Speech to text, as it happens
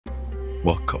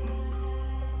Welcome,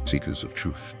 seekers of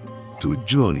truth, to a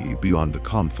journey beyond the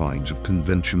confines of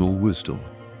conventional wisdom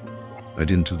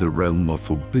and into the realm of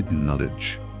forbidden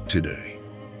knowledge. Today,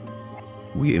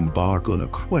 we embark on a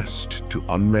quest to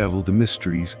unravel the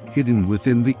mysteries hidden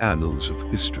within the annals of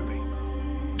history,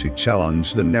 to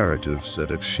challenge the narratives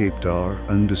that have shaped our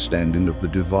understanding of the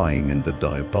divine and the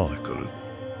diabolical.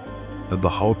 At the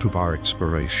heart of our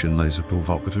exploration lies a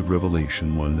provocative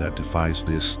revelation, one that defies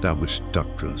the established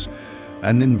doctrines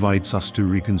and invites us to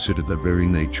reconsider the very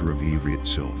nature of evil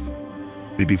itself.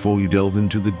 But before we delve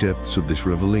into the depths of this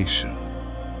revelation,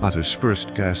 let us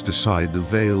first cast aside the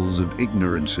veils of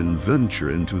ignorance and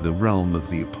venture into the realm of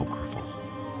the Apocryphal.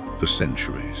 For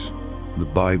centuries, the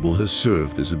Bible has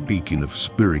served as a beacon of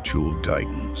spiritual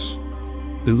guidance,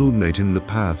 illuminating the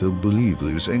path of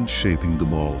believers and shaping the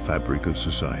moral fabric of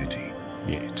society.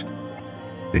 Yet,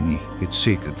 beneath its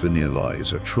sacred veneer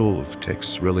lies a trove of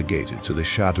texts relegated to the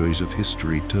shadows of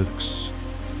history, texts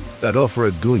that offer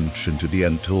a glimpse into the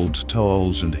untold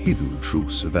tales and hidden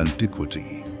truths of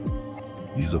antiquity.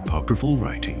 These apocryphal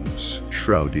writings,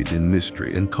 shrouded in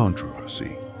mystery and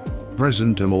controversy,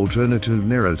 present an alternative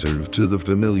narrative to the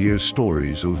familiar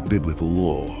stories of biblical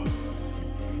lore.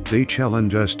 They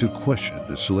challenge us to question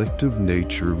the selective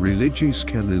nature of religious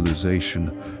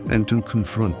canonization and to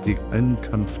confront the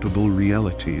uncomfortable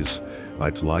realities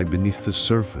that lie beneath the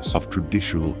surface of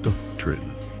traditional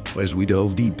doctrine. As we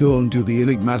delve deeper into the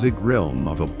enigmatic realm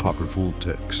of apocryphal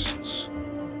texts,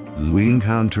 we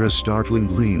encounter a startling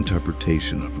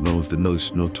reinterpretation of one of the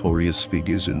most notorious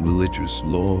figures in religious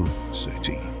lore,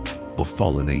 Satan, a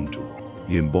fallen angel,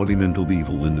 the embodiment of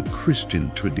evil in the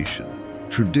Christian tradition,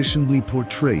 traditionally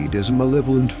portrayed as a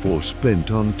malevolent force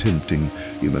bent on tempting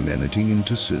humanity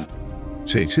into sin.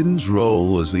 Satan's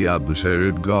role as the adversary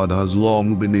of God has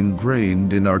long been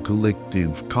ingrained in our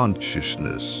collective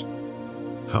consciousness.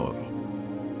 However,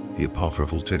 the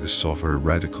apocryphal texts offer a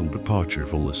radical departure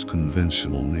from this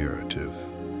conventional narrative,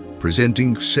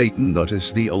 presenting Satan not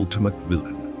as the ultimate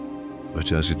villain,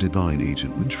 but as a divine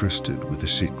agent entrusted with a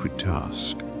sacred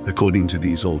task. According to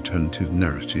these alternative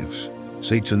narratives,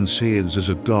 Satan serves as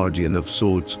a guardian of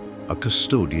sorts, a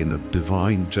custodian of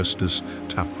divine justice,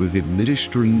 tasked with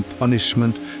administering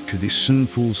punishment to the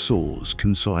sinful souls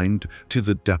consigned to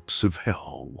the depths of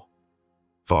hell.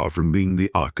 Far from being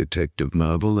the architect of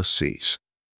marvelous seas,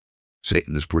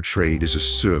 Satan is portrayed as a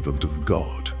servant of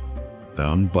God,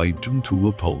 bound by doom to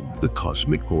uphold the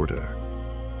cosmic order.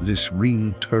 This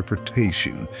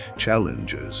reinterpretation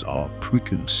challenges our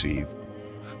preconceived,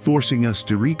 forcing us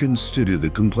to reconsider the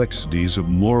complexities of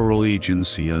moral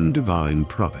agency and divine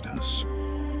providence.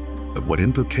 But what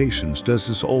implications does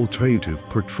this alternative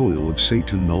portrayal of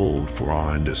Satan hold for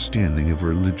our understanding of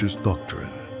religious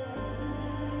doctrine?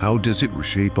 How does it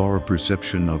reshape our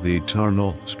perception of the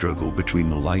eternal struggle between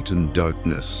the light and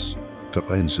darkness? To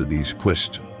answer these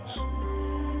questions,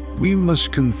 we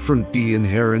must confront the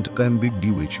inherent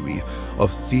ambiguity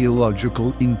of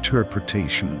theological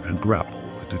interpretation and grapple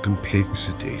with the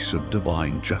complexities of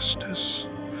divine justice.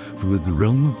 For in the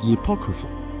realm of the Apocryphal,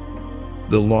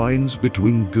 the lines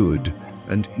between good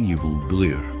and evil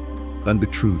blur, and the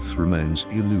truth remains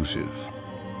elusive.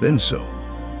 And so,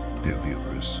 dear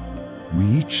viewers, we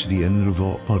reach the end of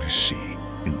our odyssey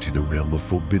into the realm of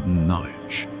forbidden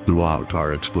knowledge. Throughout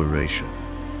our exploration,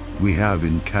 we have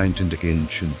encountered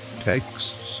ancient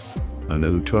texts and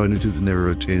alternative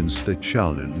narratives that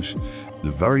challenge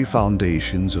the very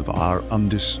foundations of our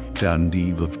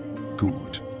understanding of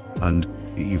good and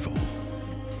evil.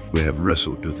 We have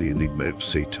wrestled with the enigma of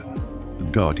Satan, the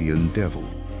guardian devil,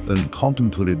 and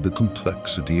contemplated the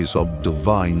complexities of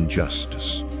divine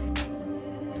justice.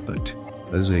 But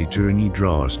as a journey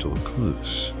draws to a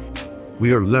close,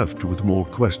 we are left with more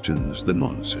questions than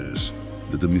answers.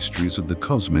 That the mysteries of the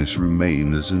cosmos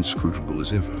remain as inscrutable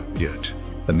as ever. Yet,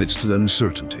 amidst the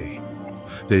uncertainty,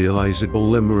 there lies a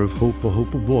glimmer of hope, a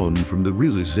hope born from the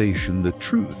realization that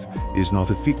truth is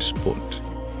not a fixed point,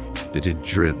 but a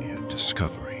journey of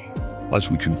discovery. As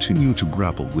we continue to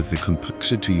grapple with the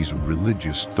complexities of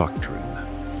religious doctrine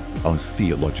and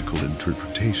theological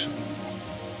interpretation,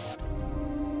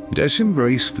 let us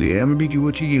embrace the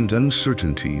ambiguity and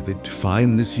uncertainty that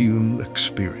define the human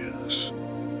experience.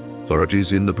 For it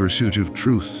is in the pursuit of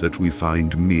truth that we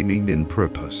find meaning and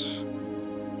purpose.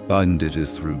 And it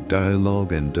is through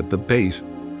dialogue and debate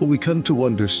that we come to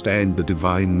understand the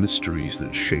divine mysteries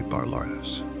that shape our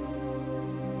lives.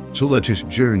 So let us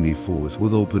journey forth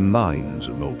with open minds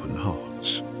and open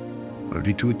hearts,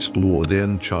 ready to explore the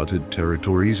uncharted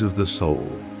territories of the soul.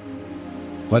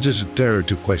 Let us dare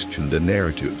to question the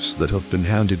narratives that have been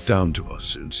handed down to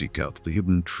us and seek out the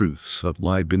hidden truths that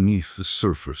lie beneath the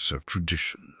surface of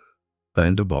tradition.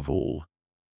 And above all,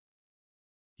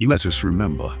 let us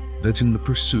remember that in the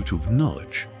pursuit of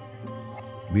knowledge,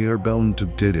 we are bound to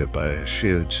did it by a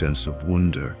shared sense of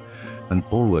wonder and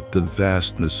awe at the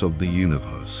vastness of the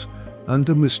universe and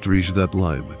the mysteries that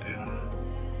lie within.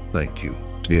 Thank you,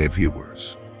 dear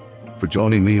viewers, for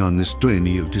joining me on this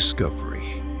journey of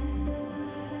discovery.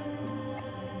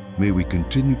 May we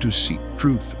continue to seek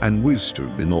truth and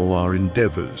wisdom in all our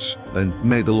endeavors, and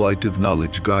may the light of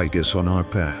knowledge guide us on our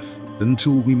path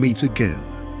until we meet again.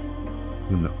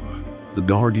 Remember, the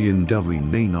guardian devil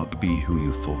may not be who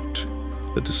you thought,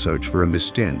 but the search for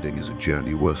understanding is a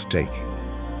journey worth taking.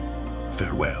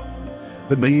 Farewell,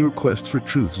 but may your quest for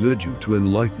truth lead you to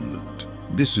enlightenment.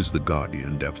 This is the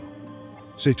guardian devil.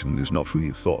 Satan is not who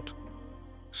you thought.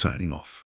 Signing off.